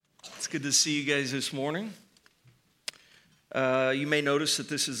good to see you guys this morning. You may notice that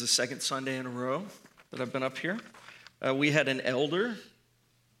this is the second Sunday in a row that I've been up here. We had an elder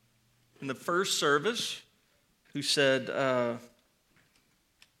in the first service who said,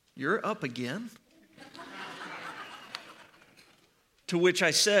 "You're up again?" To which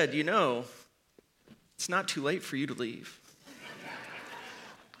I said, it's not too late for you to leave.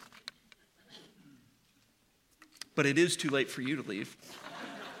 But it is too late for you to leave.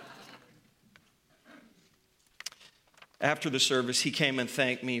 After the service, he came and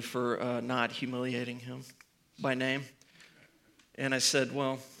thanked me for not humiliating him by name. And I said,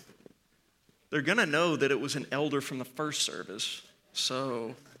 well, they're going to know that it was an elder from the first service.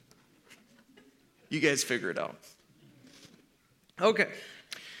 So you guys figure it out. Okay.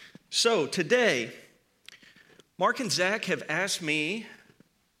 So today, Mark and Zach have asked me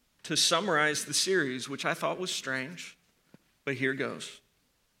to summarize the series, which I thought was strange, but here goes.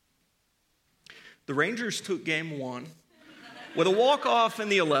 The Rangers took game 1 with a walk-off in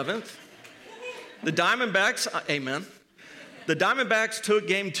the 11th. The Diamondbacks, amen. The Diamondbacks took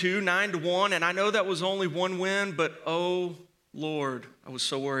game 2, 9-1, and I know that was only one win, but oh, Lord, I was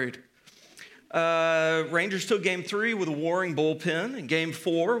so worried. Rangers took game 3 with a warring bullpen, and game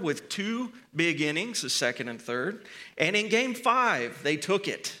 4 with 2 big innings, the second and third. And in game 5, they took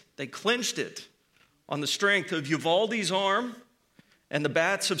it. They clinched it on the strength of Uvalde's arm and the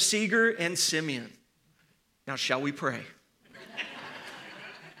bats of Seager and Simeon. Now, shall we pray?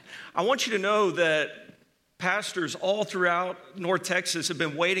 I want you to know that pastors all throughout North Texas have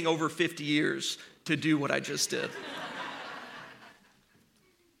been waiting over 50 years to do what I just did.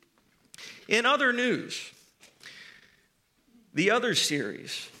 In other news, the other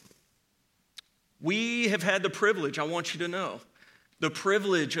series, we have had the privilege, I want you to know, the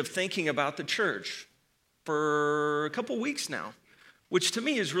privilege of thinking about the church for a couple weeks now, which to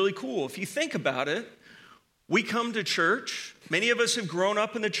me is really cool. If you think about it, we come to church. Many of us have grown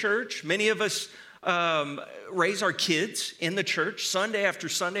up in the church. Many of us raise our kids in the church Sunday after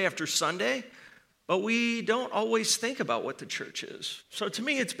Sunday after Sunday, but we don't always think about what the church is. So to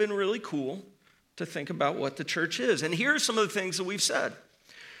me, it's been really cool to think about what the church is. And here are some of the things that we've said.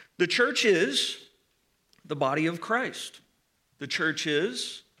 The church is the body of Christ. The church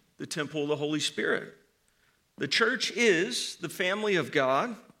is the temple of the Holy Spirit. The church is the family of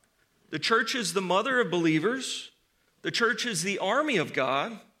God. The church is the mother of believers. The church is the army of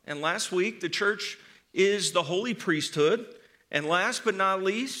God. And last week, the church is the holy priesthood. And last but not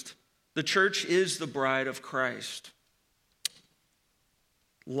least, the church is the bride of Christ.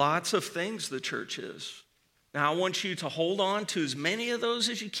 Lots of things the church is. Now, I want you to hold on to as many of those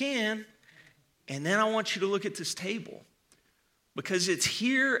as you can. And then I want you to look at this table. Because it's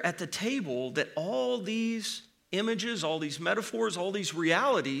here at the table that all these images, all these metaphors, all these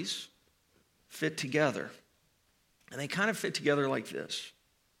realities fit together. And they kind of fit together like this.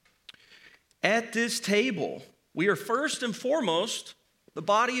 At this table, we are first and foremost the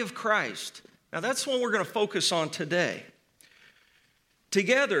body of Christ. Now that's what we're going to focus on today.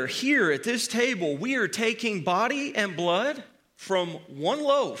 Together, here at this table, we are taking body and blood from one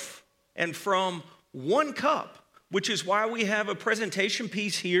loaf and from one cup, which is why we have a presentation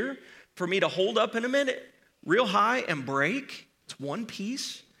piece here for me to hold up in a minute, real high and break. It's one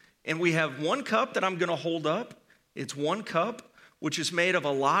piece. And we have one cup that I'm going to hold up. It's one cup, which is made of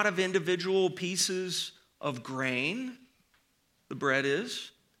a lot of individual pieces of grain. The bread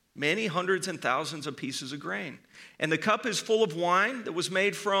is many hundreds and thousands of pieces of grain. And the cup is full of wine that was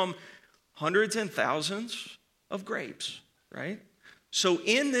made from hundreds and thousands of grapes, right? So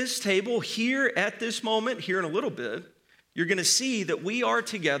in this table here at this moment, here in a little bit, you're going to see that we are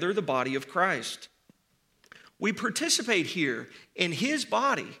together the body of Christ. We participate here in his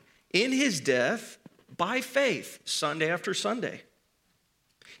body, in his death, by faith, Sunday after Sunday.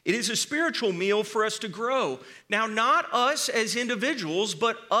 It is a spiritual meal for us to grow. Now, not us as individuals,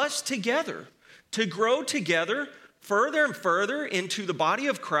 but us together, to grow together further and further into the body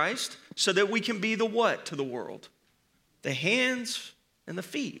of Christ so that we can be the what to the world? The hands and the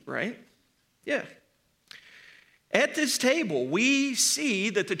feet, right? Yeah. At this table, we see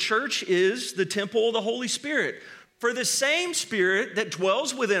that the church is the temple of the Holy Spirit. For the same Spirit that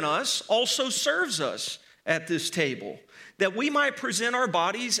dwells within us also serves us at this table, that we might present our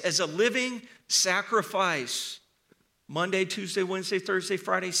bodies as a living sacrifice. Monday, Tuesday, Wednesday, Thursday,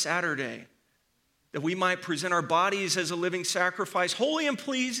 Friday, Saturday. That we might present our bodies as a living sacrifice, holy and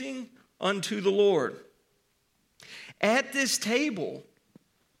pleasing unto the Lord. At this table,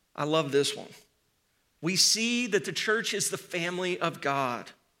 I love this one. We see that the church is the family of God.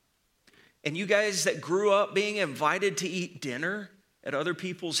 And you guys that grew up being invited to eat dinner at other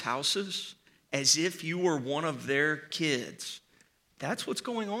people's houses as if you were one of their kids. That's what's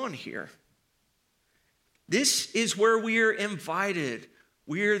going on here. This is where we are invited.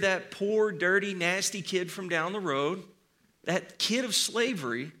 We're that poor, dirty, nasty kid from down the road, that kid of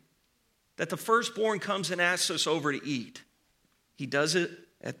slavery that the firstborn comes and asks us over to eat. He does it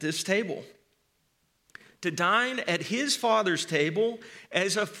at this table. To dine at his Father's table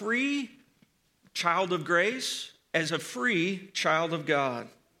as a free child of grace, as a free child of God.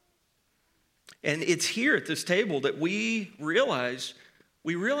 And it's here at this table that we realize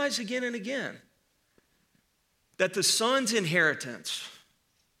again and again that the Son's inheritance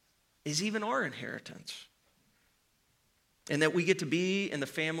is even our inheritance. And that we get to be in the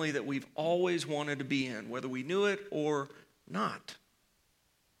family that we've always wanted to be in, whether we knew it or not.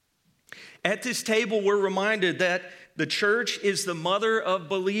 At this table, we're reminded that the church is the mother of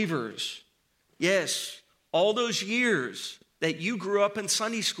believers. Yes, all those years that you grew up in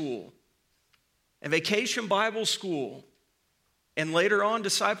Sunday school and Vacation Bible School and later on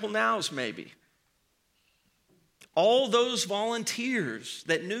Disciple Nows maybe. All those volunteers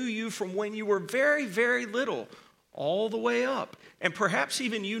that knew you from when you were very, very little all the way up. And perhaps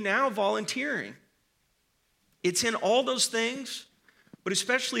even you now volunteering. It's in all those things, but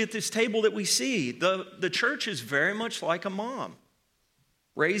especially at this table that we see. The church is very much like a mom,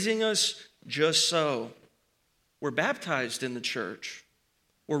 raising us just so. We're baptized in the church.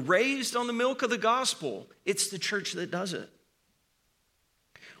 We're raised on the milk of the gospel. It's the church that does it.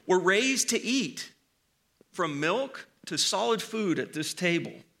 We're raised to eat from milk to solid food at this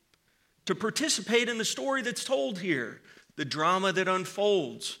table, to participate in the story that's told here, the drama that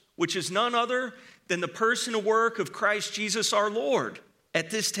unfolds, which is none other than the person and work of Christ Jesus our Lord at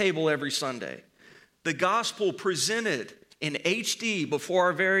this table every Sunday. The gospel presented in HD before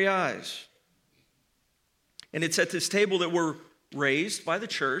our very eyes. And it's at this table that we're raised by the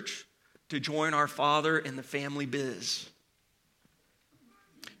church to join our Father in the family biz.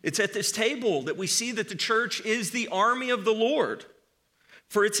 It's at this table that we see that the church is the army of the Lord.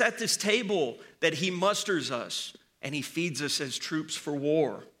 For it's at this table that he musters us and he feeds us as troops for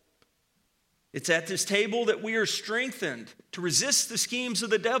war. It's at this table that we are strengthened to resist the schemes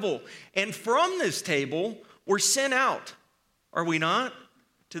of the devil. And from this table, we're sent out, are we not?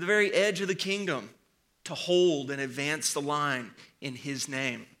 To the very edge of the kingdom to hold and advance the line in his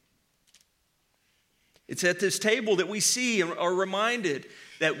name. It's at this table that we see and are reminded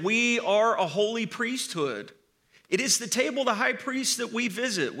that we are a holy priesthood. It is the table, the high priest that we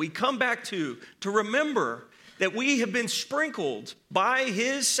visit, we come back to remember that we have been sprinkled by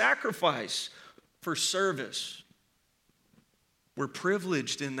his sacrifice for service. We're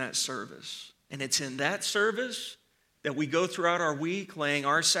privileged in that service. And it's in that service that we go throughout our week laying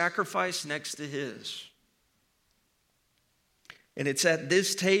our sacrifice next to his. And it's at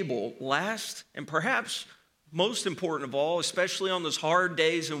this table, last and perhaps most important of all, especially on those hard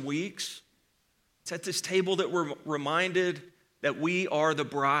days and weeks, it's at this table that we're reminded that we are the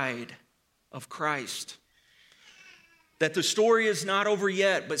bride of Christ. That the story is not over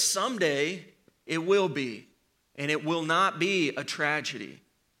yet, but someday it will be. And it will not be a tragedy.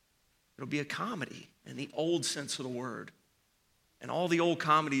 It'll be a comedy in the old sense of the word. And all the old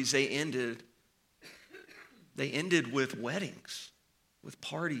comedies, they ended with weddings, with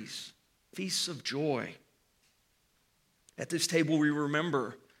parties, feasts of joy. At this table, we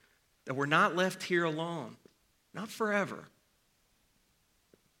remember that we're not left here alone, not forever.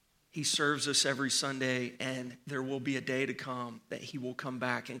 He serves us every Sunday, and there will be a day to come that he will come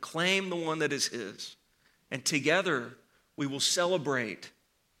back and claim the one that is his. And together, we will celebrate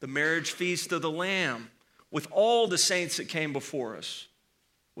the marriage feast of the Lamb with all the saints that came before us,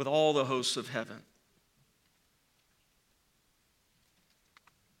 with all the hosts of heaven.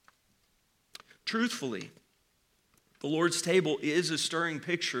 Truthfully, the Lord's table is a stirring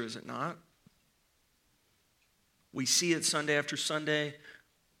picture, is it not? We see it Sunday after Sunday.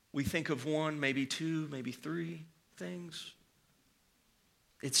 We think of one, maybe two, maybe three things.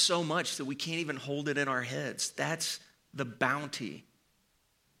 It's so much that we can't even hold it in our heads. That's the bounty,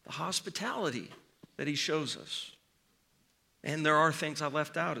 the hospitality that he shows us. And there are things I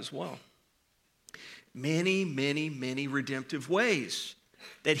left out as well. Many, many, many redemptive ways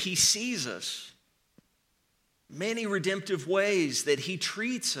that he sees us. Many redemptive ways that he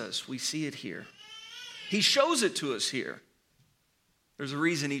treats us. We see it here. He shows it to us here. There's a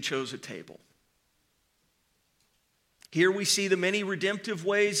reason he chose a table. Here we see the many redemptive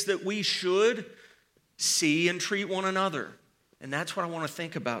ways that we should see and treat one another. And that's what I want to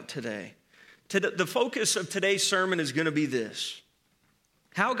think about today. The focus of today's sermon is going to be this: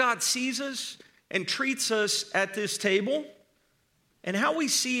 how God sees us and treats us at this table, and how we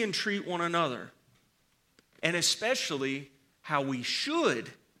see and treat one another, and especially how we should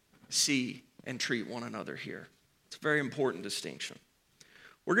see and treat one another here. It's a very important distinction.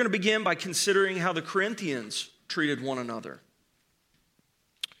 We're going to begin by considering how the Corinthians treated one another,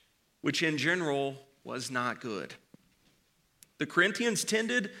 which in general was not good. The Corinthians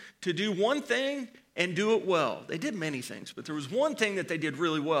tended to do one thing and do it well. They did many things, but there was one thing that they did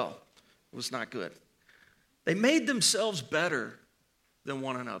really well. It was not good. They made themselves better than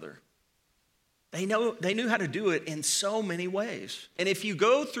one another. They knew how to do it in so many ways. And if you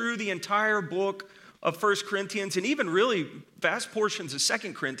go through the entire book of 1 Corinthians and even really vast portions of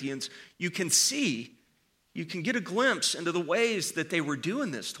 2 Corinthians, you can get a glimpse into the ways that they were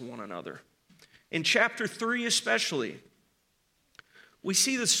doing this to one another. In chapter 3 especially, we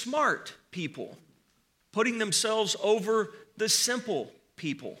see the smart people putting themselves over the simple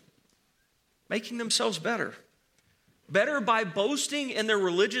people, making themselves better. Better by boasting in their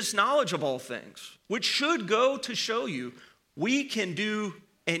religious knowledge of all things, which should go to show you we can do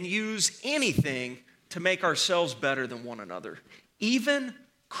and use anything to make ourselves better than one another, even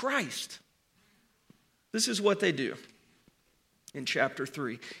Christ. This is what they do in chapter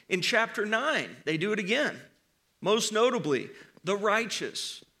 3. In chapter 9, they do it again. Most notably, the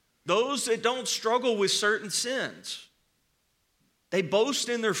righteous, those that don't struggle with certain sins. They boast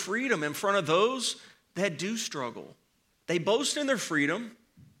in their freedom in front of those that do struggle. They boast in their freedom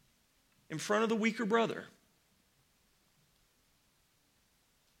in front of the weaker brother.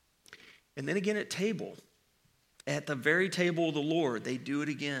 And then again at the very table of the Lord, they do it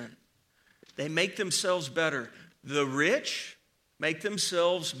again. They make themselves better. The rich make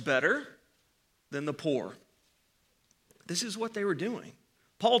themselves better than the poor. This is what they were doing.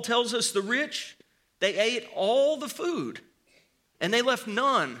 Paul tells us the rich, they ate all the food and they left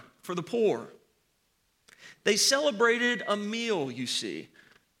none for the poor. They celebrated a meal, you see,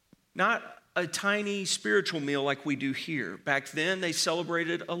 not a tiny spiritual meal like we do here. Back then, they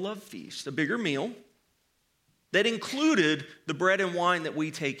celebrated a love feast, a bigger meal that included the bread and wine that we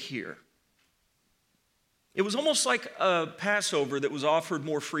take here. It was almost like a Passover that was offered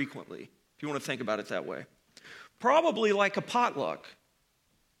more frequently, if you want to think about it that way. Probably like a potluck,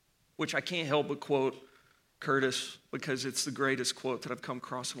 which I can't help but quote Curtis because it's the greatest quote that I've come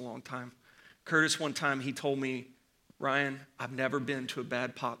across in a long time. Curtis, one time, he told me, Ryan, I've never been to a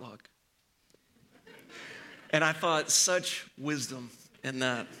bad potluck. And I thought, such wisdom in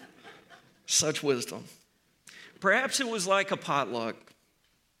that. Such wisdom. Perhaps it was like a potluck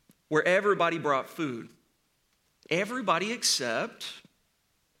where everybody brought food. Everybody except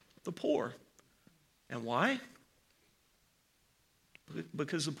the poor. And why?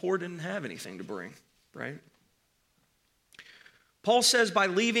 Because the poor didn't have anything to bring, right? Paul says by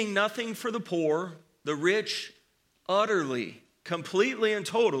leaving nothing for the poor, the rich utterly, completely, and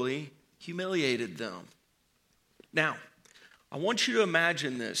totally humiliated them. Now, I want you to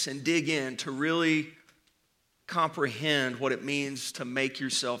imagine this and dig in to really comprehend what it means to make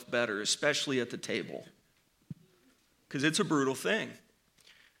yourself better, especially at the table. Because it's a brutal thing.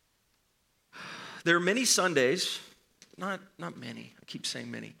 There are many Sundays, not many, I keep saying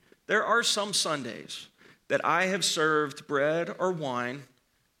many. There are some Sundays that I have served bread or wine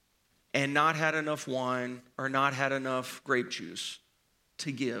and not had enough wine or not had enough grape juice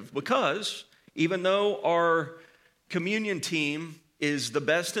to give. Because even though our communion team is the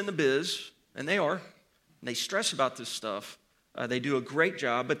best in the biz, and they are, and they stress about this stuff, they do a great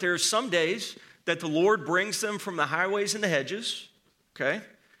job, but there are some days that the Lord brings them from the highways and the hedges, okay?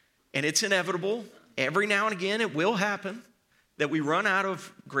 And it's inevitable. Every now and again it will happen that we run out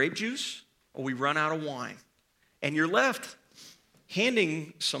of grape juice or we run out of wine. And you're left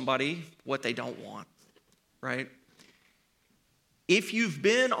handing somebody what they don't want, right? If you've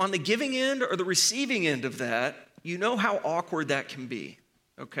been on the giving end or the receiving end of that, you know how awkward that can be,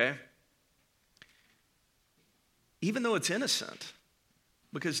 okay? Even though it's innocent,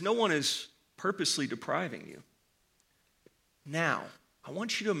 because no one is purposely depriving you. Now, I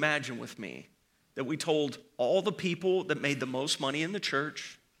want you to imagine with me that we told all the people that made the most money in the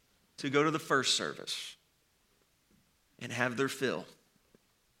church to go to the first service and have their fill.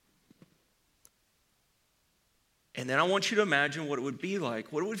 And then I want you to imagine what it would be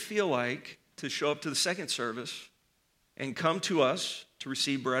like, what it would feel like to show up to the second service and come to us to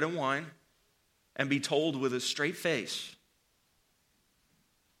receive bread and wine and be told with a straight face,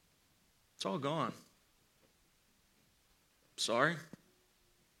 it's all gone. Sorry.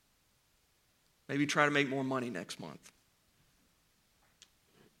 Maybe try to make more money next month.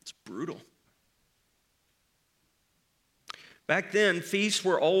 It's brutal. Back then, feasts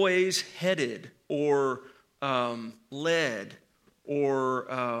were always headed or led or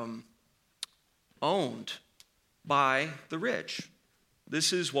owned by the rich.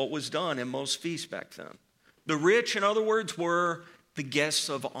 This is what was done in most feasts back then. The rich, in other words, were the guests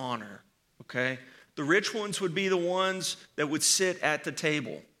of honor, okay? The rich ones would be the ones that would sit at the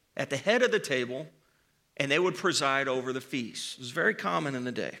table, at the head of the table, and they would preside over the feast. It was very common in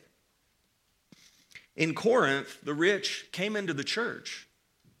the day. In Corinth, the rich came into the church,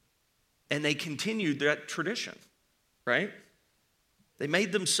 and they continued that tradition, right? They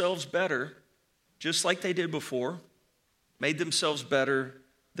made themselves better, just like they did before, made themselves better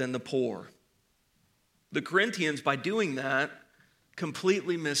than the poor. The Corinthians, by doing that,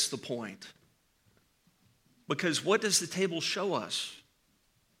 completely missed the point. Because what does the table show us?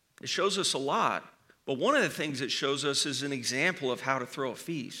 It shows us a lot, but one of the things it shows us is an example of how to throw a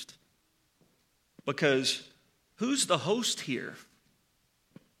feast. Because who's the host here?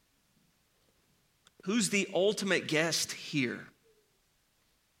 Who's the ultimate guest here?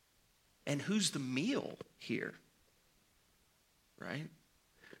 And who's the meal here? Right?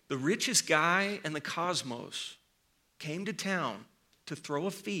 The richest guy in the cosmos came to town to throw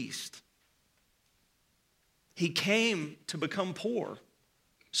a feast. He came to become poor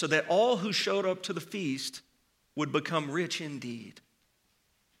so that all who showed up to the feast would become rich indeed.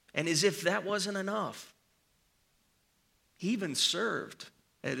 And as if that wasn't enough, he even served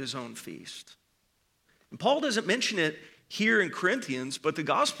at his own feast. And Paul doesn't mention it here in Corinthians, but the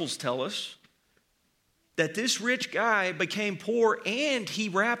Gospels tell us that this rich guy became poor and he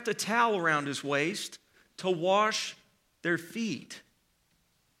wrapped a towel around his waist to wash their feet.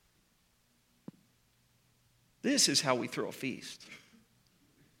 This is how we throw a feast.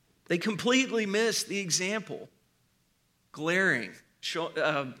 They completely missed the example, glaring,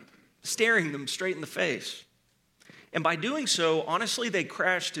 staring them straight in the face. And by doing so, honestly, they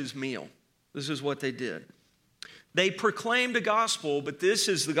crashed his meal. This is what they did. They proclaimed a gospel, but this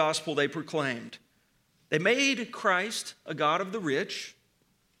is the gospel they proclaimed. They made Christ a God of the rich.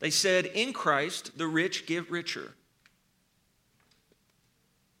 They said, in Christ, the rich get richer.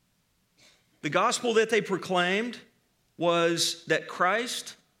 The gospel that they proclaimed was that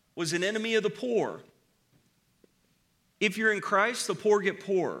Christ was an enemy of the poor. If you're in Christ, the poor get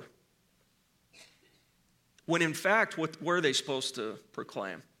poorer. When in fact, what were they supposed to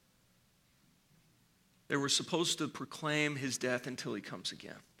proclaim? They were supposed to proclaim his death until he comes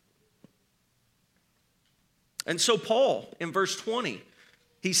again. And so Paul, in verse 20,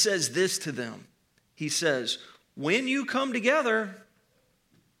 he says this to them. He says, when you come together,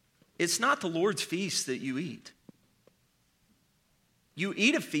 it's not the Lord's feast that you eat. You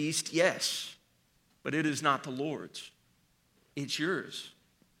eat a feast, yes, but it is not the Lord's. It's yours.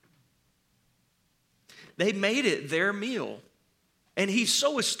 They made it their meal. And he's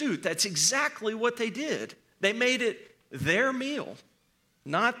so astute. That's exactly what they did. They made it their meal,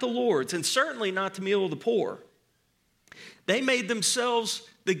 not the Lord's, and certainly not the meal of the poor. They made themselves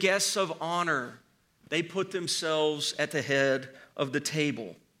the guests of honor. They put themselves at the head of the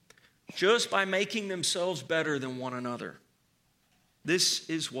table just by making themselves better than one another. This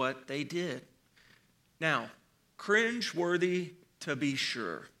is what they did. Now, cringe-worthy to be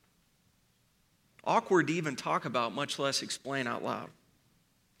sure. Awkward to even talk about, much less explain out loud.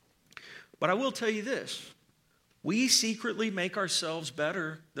 But I will tell you this. We secretly make ourselves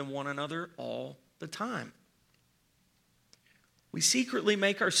better than one another all the time. We secretly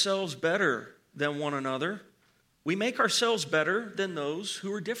make ourselves better than one another. We make ourselves better than those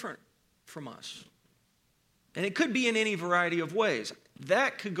who are different from us. And it could be in any variety of ways.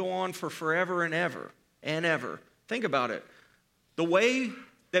 That could go on for forever and ever and ever. Think about it. The way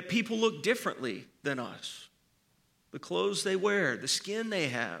that people look differently than us, the clothes they wear, the skin they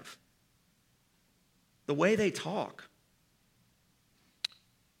have, the way they talk,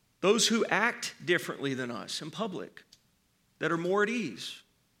 those who act differently than us in public, that are more at ease,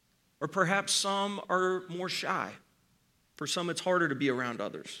 or perhaps some are more shy. For some, it's harder to be around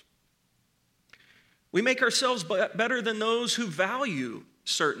others. We make ourselves better than those who value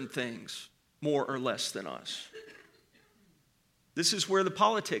certain things more or less than us. This is where the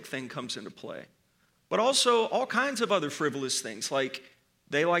politic thing comes into play. But also all kinds of other frivolous things, like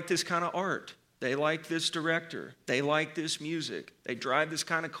they like this kind of art, they like this director, they like this music, they drive this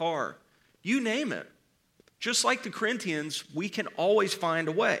kind of car. You name it. Just like the Corinthians, we can always find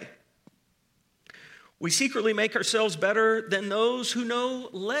a way. We secretly make ourselves better than those who know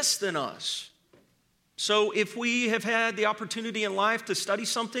less than us. So if we have had the opportunity in life to study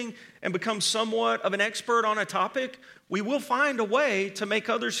something and become somewhat of an expert on a topic, we will find a way to make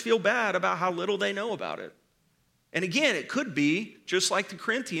others feel bad about how little they know about it. And again, it could be, just like the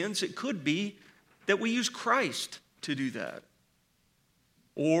Corinthians, it could be that we use Christ to do that.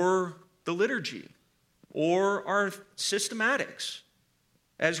 or the liturgy or our systematics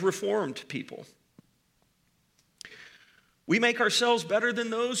as Reformed people. We make ourselves better than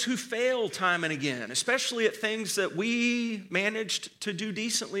those who fail time and again, especially at things that we managed to do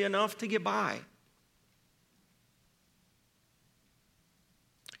decently enough to get by.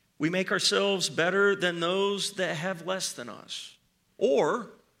 We make ourselves better than those that have less than us. Or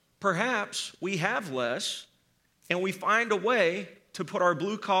perhaps we have less and we find a way to put our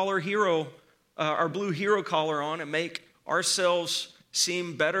blue hero collar on and make ourselves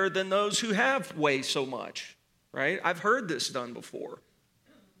seem better than those who have way so much, right? I've heard this done before,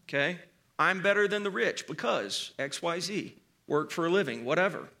 okay? I'm better than the rich because XYZ, work for a living,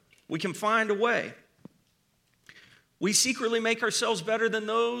 whatever. We can find a way. We secretly make ourselves better than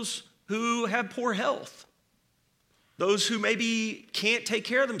those who have poor health, those who maybe can't take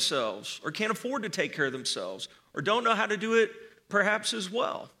care of themselves or can't afford to take care of themselves or don't know how to do it perhaps as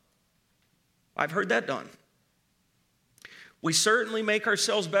well. I've heard that done. We certainly make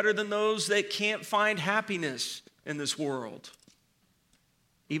ourselves better than those that can't find happiness in this world,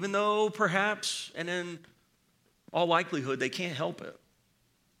 even though perhaps and in all likelihood they can't help it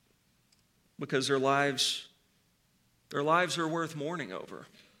because their lives are worth mourning over.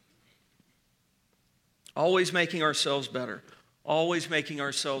 Always making ourselves better. Always making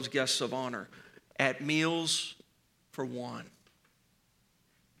ourselves guests of honor. At meals for one.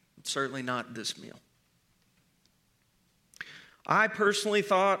 Certainly not this meal. I personally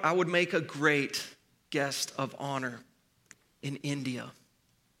thought I would make a great guest of honor in India.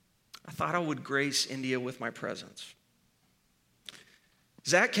 I thought I would grace India with my presence.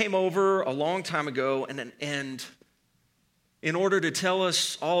 Zach came over a long time ago and in order to tell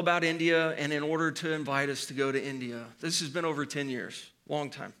us all about India and in order to invite us to go to India. This has been over 10 years, long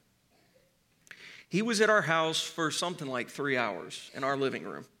time. He was at our house for something like 3 hours in our living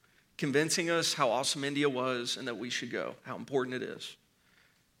room, convincing us how awesome India was and that we should go, how important it is.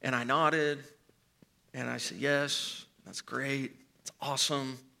 And I nodded, and I said, yes, that's great, it's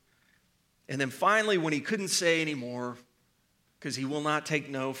awesome. And then finally, when he couldn't say anymore, because he will not take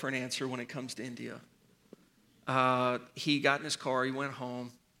no for an answer when it comes to India, he got in his car, he went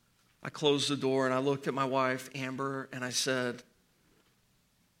home. I closed the door and I looked at my wife, Amber, and I said,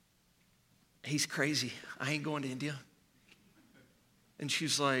 he's crazy. I ain't going to India. And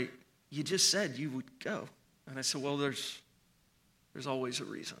she's like, you just said you would go. And I said, well, there's always a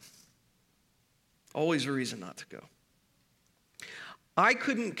reason. Always a reason not to go. I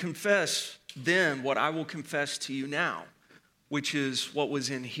couldn't confess then what I will confess to you now, which is what was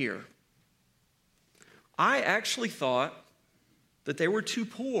in here. I actually thought that they were too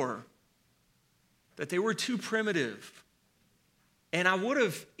poor, that they were too primitive. And I would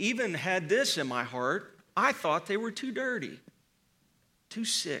have even had this in my heart. I thought they were too dirty, too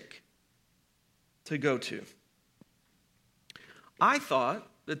sick to go to. I thought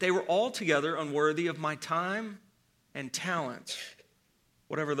that they were altogether unworthy of my time and talents,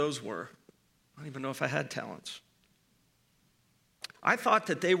 whatever those were. I don't even know if I had talents. I thought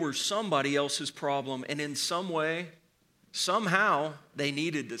that they were somebody else's problem, and in some way, somehow, they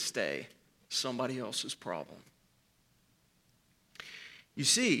needed to stay somebody else's problem. You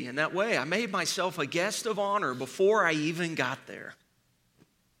see, in that way, I made myself a guest of honor before I even got there.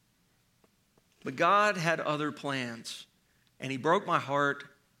 But God had other plans, and He broke my heart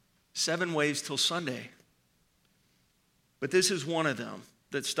 7 ways till Sunday. But this is one of them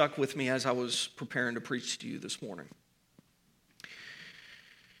that stuck with me as I was preparing to preach to you this morning.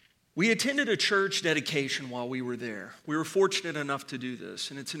 We attended a church dedication while we were there. We were fortunate enough to do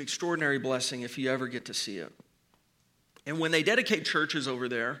this, and it's an extraordinary blessing if you ever get to see it. And when they dedicate churches over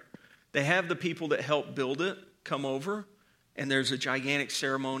there, they have the people that help build it come over, and there's a gigantic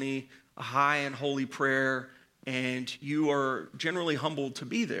ceremony, a high and holy prayer, and you are generally humbled to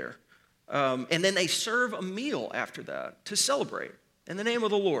be there. And then they serve a meal after that to celebrate in the name of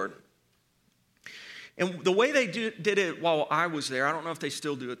the Lord. And the way they did it while I was there, I don't know if they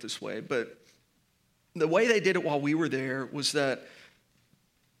still do it this way, but the way they did it while we were there was that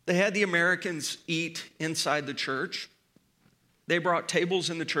they had the Americans eat inside the church. They brought tables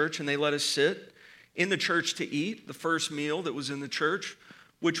in the church and they let us sit in the church to eat the first meal that was in the church,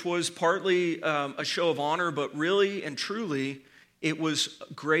 which was partly a show of honor, but really and truly it was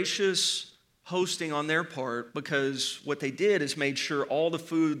gracious hosting on their part, because what they did is made sure all the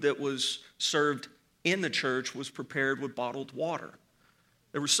food that was served in the church was prepared with bottled water.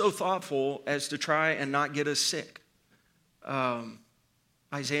 They were so thoughtful as to try and not get us sick.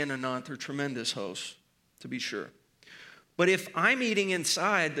 Isaiah and Anant are tremendous hosts, to be sure. But if I'm eating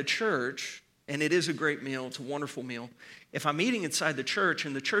inside the church and it is a great meal, it's a wonderful meal, if I'm eating inside the church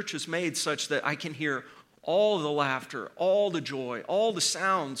and the church is made such that I can hear all the laughter, all the joy, all the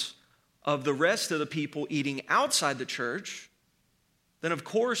sounds of the rest of the people eating outside the church, then of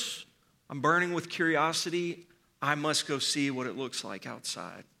course I'm burning with curiosity. I must go see what it looks like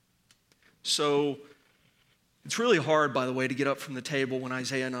outside. So it's really hard, by the way, to get up from the table when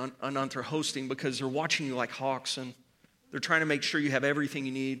Isaiah and Ananth are hosting because they're watching you like hawks and they're trying to make sure you have everything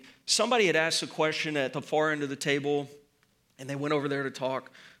you need. Somebody had asked a question at the far end of the table and they went over there to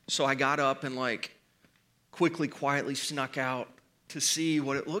talk. So I got up and quickly, quietly snuck out to see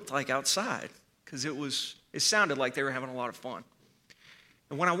what it looked like outside because it sounded like they were having a lot of fun.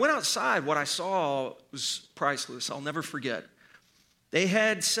 And when I went outside, what I saw was priceless. I'll never forget. They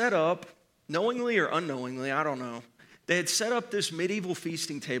had set up, knowingly or unknowingly, I don't know, they had set up this medieval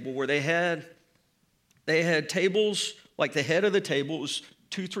feasting table where they had tables, like the head of the table was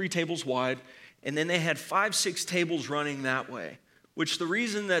 2-3 tables wide, and then they had 5-6 tables running that way, which the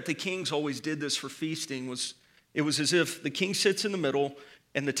reason that the kings always did this for feasting was it was as if the king sits in the middle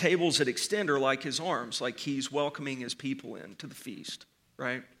and the tables that extend are like his arms, like he's welcoming his people into the feast,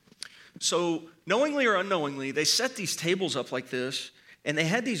 right? So knowingly or unknowingly, they set these tables up like this, and they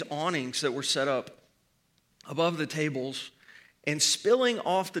had these awnings that were set up above the tables, and spilling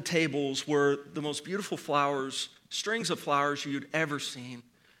off the tables were the most beautiful flowers, strings of flowers you'd ever seen.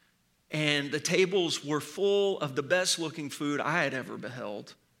 And the tables were full of the best looking food I had ever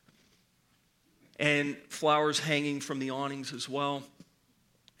beheld. And flowers hanging from the awnings as well.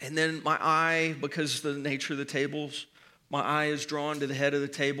 And then my eye, because of the nature of the tables, my eye is drawn to the head of the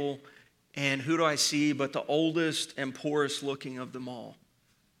table. And who do I see but the oldest and poorest looking of them all,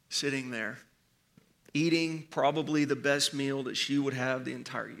 sitting there, eating probably the best meal that she would have the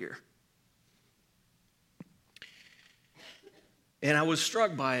entire year. And I was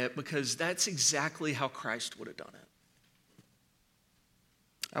struck by it because that's exactly how Christ would have done it.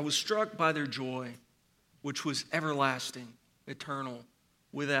 I was struck by their joy, which was everlasting, eternal,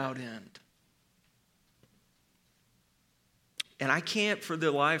 without end. And I can't for the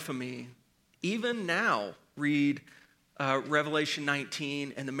life of me, even now, read Revelation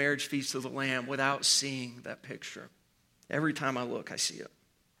 19 and the marriage feast of the Lamb without seeing that picture. Every time I look, I see it.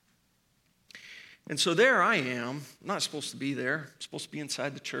 And so there I am. I'm not supposed to be there. I'm supposed to be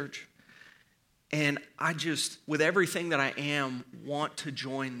inside the church. And I just, with everything that I am, want to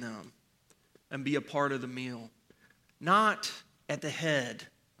join them and be a part of the meal. Not at the head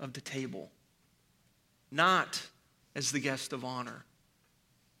of the table. Not as the guest of honor.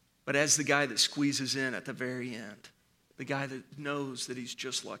 But as the guy that squeezes in at the very end. The guy that knows that he's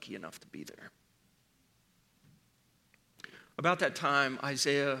just lucky enough to be there. About that time,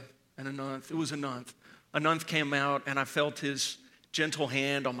 Isaiah and Ananth came out, and I felt his gentle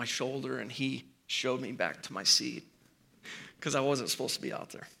hand on my shoulder, and he showed me back to my seat because I wasn't supposed to be out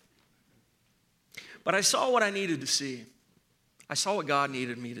there. But I saw what I needed to see. I saw what God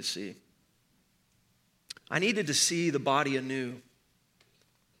needed me to see. I needed to see the body anew,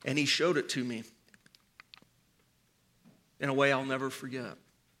 and he showed it to me in a way I'll never forget.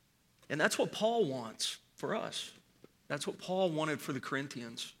 And that's what Paul wants for us. That's what Paul wanted for the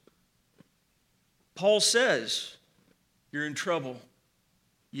Corinthians. Paul says, you're in trouble.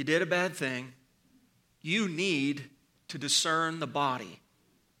 You did a bad thing. You need to discern the body.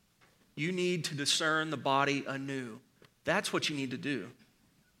 You need to discern the body anew. That's what you need to do.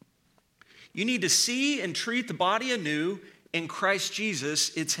 You need to see and treat the body anew in Christ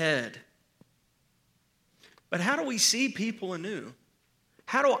Jesus, its head. But how do we see people anew?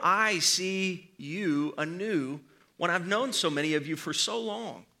 How do I see you anew when I've known so many of you for so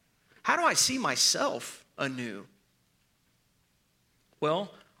long? How do I see myself anew?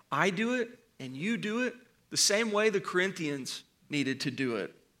 Well, I do it and you do it the same way the Corinthians needed to do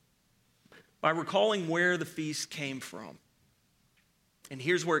it. By recalling where the feast came from. And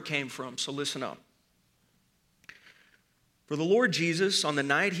here's where it came from, so listen up. For the Lord Jesus, on the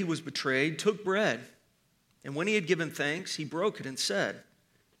night he was betrayed, took bread. And when he had given thanks, he broke it and said,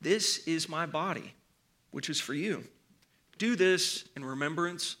 "This is my body, which is for you. Do this in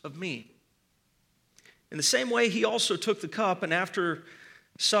remembrance of me." In the same way, he also took the cup, and after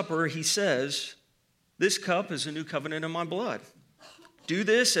supper, he says, "This cup is a new covenant in my blood. Do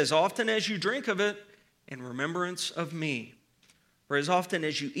this as often as you drink of it in remembrance of me. For as often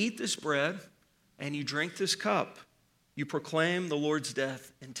as you eat this bread and you drink this cup, you proclaim the Lord's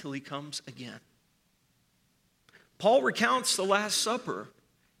death until he comes again." Paul recounts the Last Supper.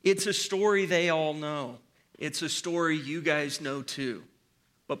 It's a story they all know. It's a story you guys know too.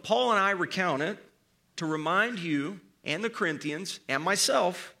 But Paul and I recount it to remind you and the Corinthians and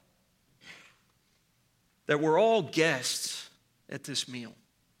myself that we're all guests at this meal.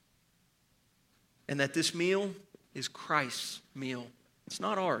 And that this meal is Christ's meal. It's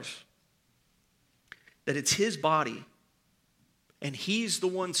not ours. That it's his body, and he's the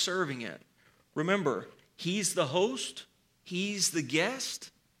one serving it. Remember, he's the host, he's the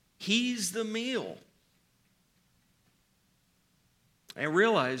guest, he's the meal. And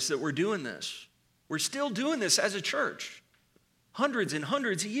realize that we're doing this. We're still doing this as a church. Hundreds and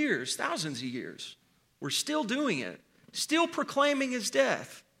hundreds of years, thousands of years. We're still doing it. Still proclaiming his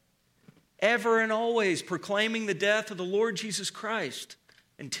death. Ever and always proclaiming the death of the Lord Jesus Christ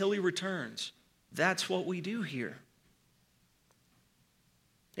until he returns. That's what we do here.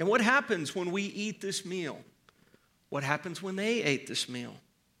 And what happens when we eat this meal? What happens when they ate this meal?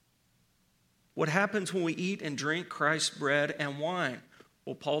 What happens when we eat and drink Christ's bread and wine?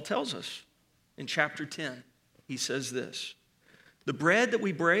 Well, Paul tells us in chapter 10. He says this: the bread that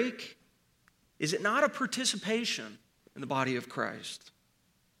we break, is it not a participation in the body of Christ?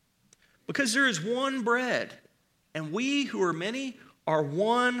 Because there is one bread, and we who are many are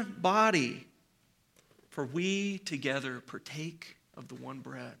one body, for we together partake of the one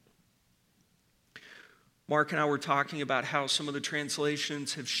bread. Mark and I were talking about how some of the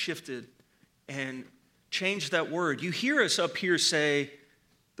translations have shifted and changed that word. You hear us up here say,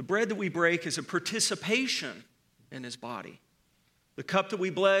 the bread that we break is a participation in his body. The cup that we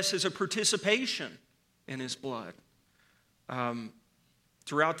bless is a participation in his blood.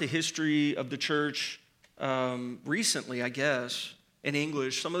 Throughout the history of the church, recently, I guess, in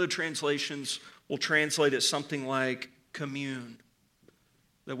English, some of the translations will translate it something like commune.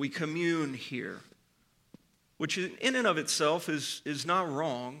 That we commune here, which in and of itself is not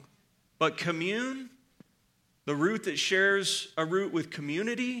wrong. But commune, the root that shares a root with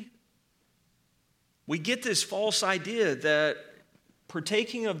community, we get this false idea that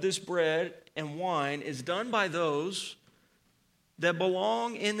partaking of this bread and wine is done by those that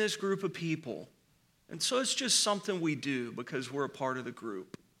belong in this group of people. And so it's just something we do because we're a part of the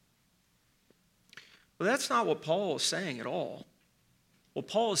group. But that's not what Paul is saying at all. What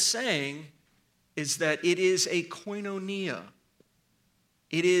Paul is saying is that it is a koinonia.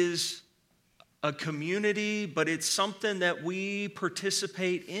 It is a community, but it's something that we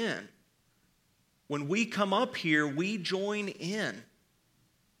participate in. When we come up here, we join in.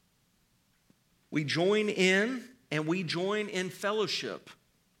 We join in, and we join in fellowship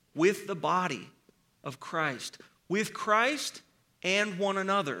with the body of Christ. With Christ and one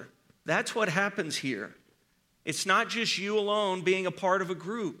another. That's what happens here. It's not just you alone being a part of a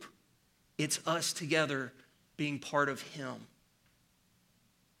group. It's us together being part of him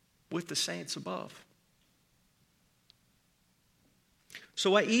with the saints above.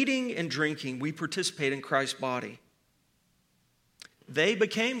 So by eating and drinking, we participate in Christ's body. They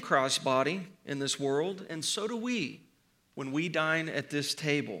became Christ's body in this world, and so do we when we dine at this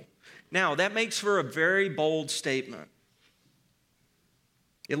table. Now, that makes for a very bold statement.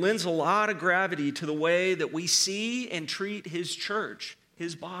 It lends a lot of gravity to the way that we see and treat his church,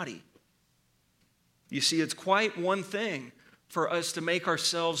 his body. You see, it's quite one thing for us to make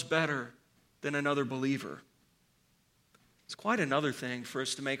ourselves better than another believer. It's quite another thing for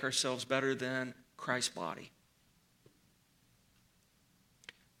us to make ourselves better than Christ's body.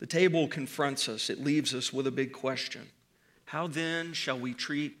 The table confronts us. It leaves us with a big question. How then shall we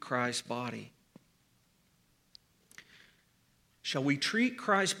treat Christ's body? Shall we treat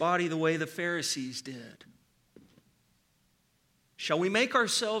Christ's body the way the Pharisees did? Shall we make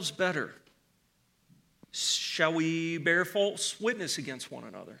ourselves better? Shall we bear false witness against one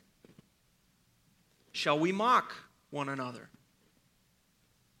another? Shall we mock one another?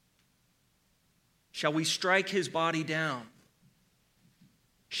 Shall we strike his body down?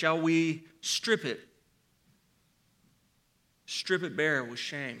 Shall we strip it bare with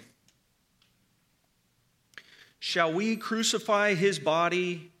shame? Shall we crucify his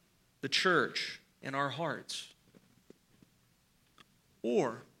body, the church, in our hearts?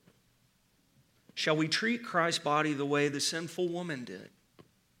 Or shall we treat Christ's body the way the sinful woman did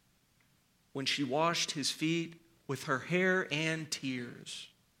when she washed his feet with her hair and tears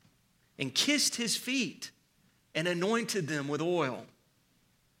and kissed his feet and anointed them with oil?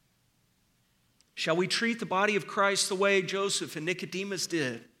 Shall we treat the body of Christ the way Joseph and Nicodemus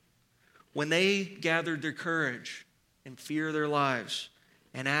did when they gathered their courage and fear of their lives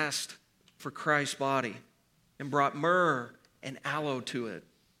and asked for Christ's body and brought myrrh and aloe to it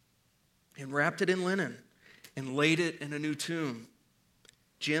and wrapped it in linen and laid it in a new tomb,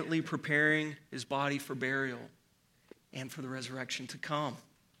 gently preparing his body for burial and for the resurrection to come?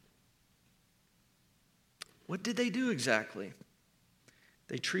 What did they do exactly?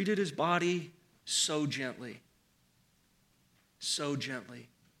 They treated his body so gently,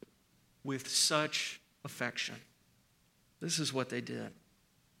 with such affection. This is what they did.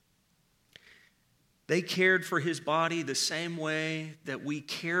 They cared for his body the same way that we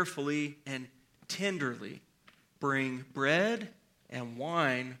carefully and tenderly bring bread and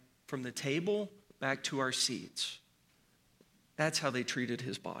wine from the table back to our seats. That's how they treated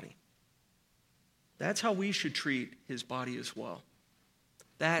his body. That's how we should treat his body as well.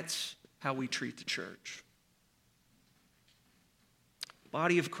 That's how we treat the church.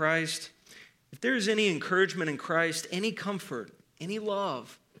 Body of Christ, if there is any encouragement in Christ, any comfort, any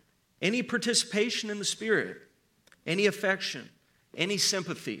love, any participation in the Spirit, any affection, any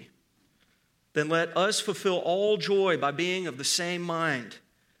sympathy, then let us fulfill all joy by being of the same mind.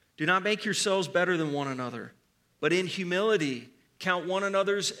 Do not make yourselves better than one another, but in humility count one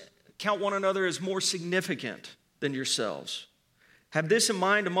another as more significant than yourselves. Have this in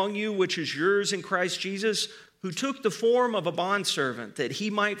mind among you, which is yours in Christ Jesus, who took the form of a bondservant, that he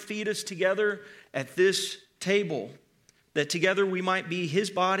might feed us together at this table, that together we might be his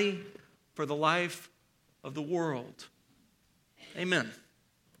body for the life of the world. Amen.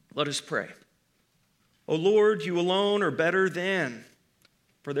 Let us pray. O Lord, you alone are better than,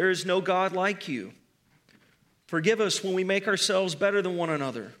 for there is no God like you. Forgive us when we make ourselves better than one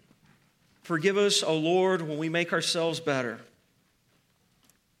another. Forgive us, O Lord, when we make ourselves better.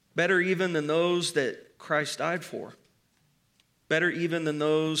 Better even than those that Christ died for. Better even than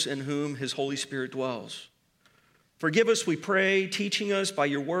those in whom his Holy Spirit dwells. Forgive us, we pray, teaching us by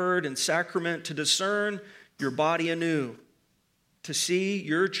your word and sacrament to discern your body anew, to see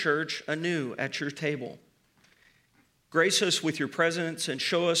your church anew at your table. Grace us with your presence and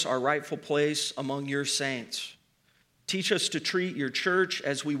show us our rightful place among your saints. Teach us to treat your church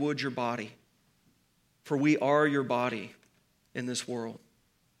as we would your body, for we are your body in this world.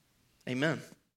 Amen.